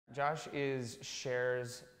Josh is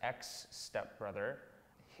Cher's ex-stepbrother.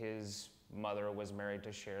 His mother was married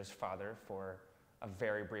to Cher's father for a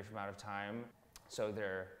very brief amount of time, so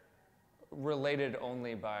they're related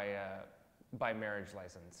only by marriage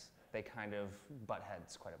license. They kind of butt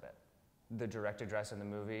heads quite a bit. The direct address in the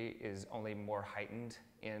movie is only more heightened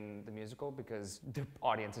in the musical because the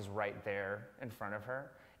audience is right there in front of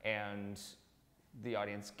her, and the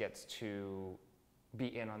audience gets to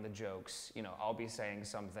be in on the jokes. You know, I'll be saying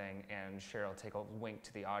something and Cher will take a wink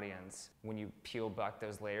to the audience. When you peel back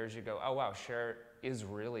those layers, you go, oh wow, Cher is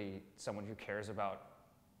really someone who cares about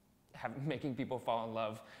making people fall in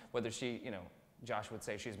love, whether she, you know, Josh would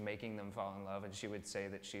say she's making them fall in love, and she would say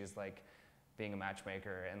that she's like being a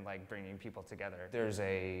matchmaker and like bringing people together. There's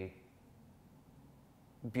a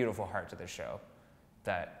beautiful heart to this show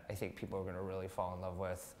that I think people are gonna really fall in love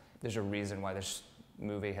with. There's a reason why this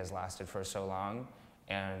movie has lasted for so long,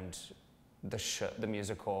 and the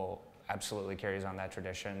musical absolutely carries on that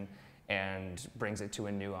tradition and brings it to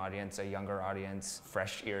a new audience, a younger audience,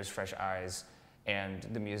 fresh ears, fresh eyes. And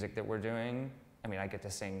the music that we're doing, I mean, I get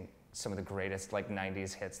to sing some of the greatest like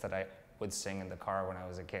 90s hits that I would sing in the car when I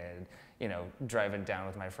was a kid, you know, driving down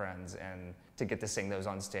with my friends, and to get to sing those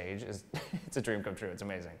on stage is it's a dream come true. It's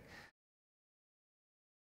amazing.